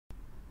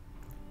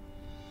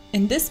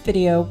In this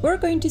video, we're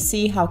going to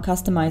see how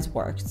Customize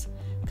works.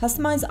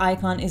 Customize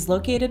icon is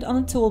located on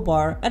the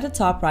toolbar at the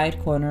top right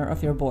corner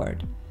of your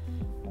board.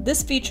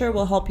 This feature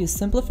will help you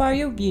simplify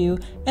your view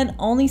and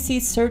only see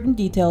certain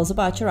details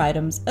about your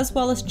items as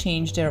well as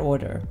change their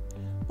order.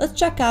 Let's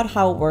check out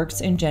how it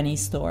works in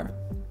Jenny's store.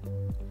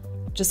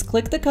 Just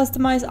click the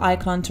Customize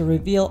icon to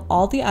reveal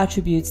all the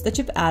attributes that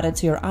you've added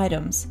to your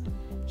items.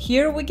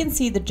 Here we can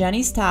see that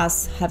Jenny's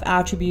tasks have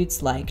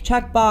attributes like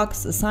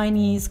checkbox,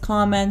 assignees,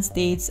 comments,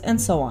 dates, and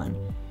so on.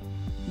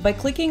 By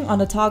clicking on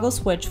the toggle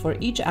switch for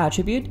each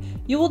attribute,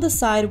 you will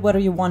decide whether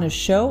you want to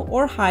show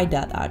or hide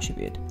that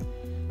attribute.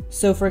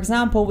 So for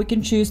example, we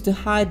can choose to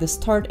hide the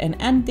start and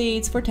end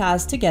dates for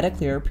tasks to get a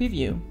clearer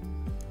preview.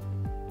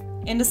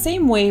 In the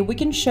same way, we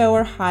can show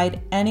or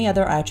hide any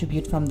other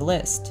attribute from the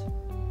list.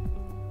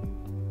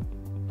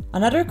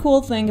 Another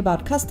cool thing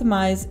about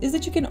Customize is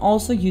that you can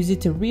also use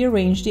it to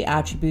rearrange the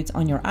attributes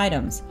on your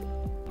items.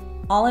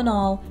 All in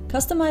all,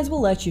 Customize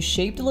will let you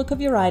shape the look of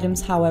your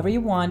items however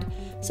you want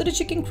so that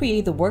you can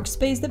create the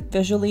workspace that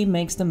visually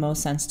makes the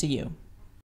most sense to you.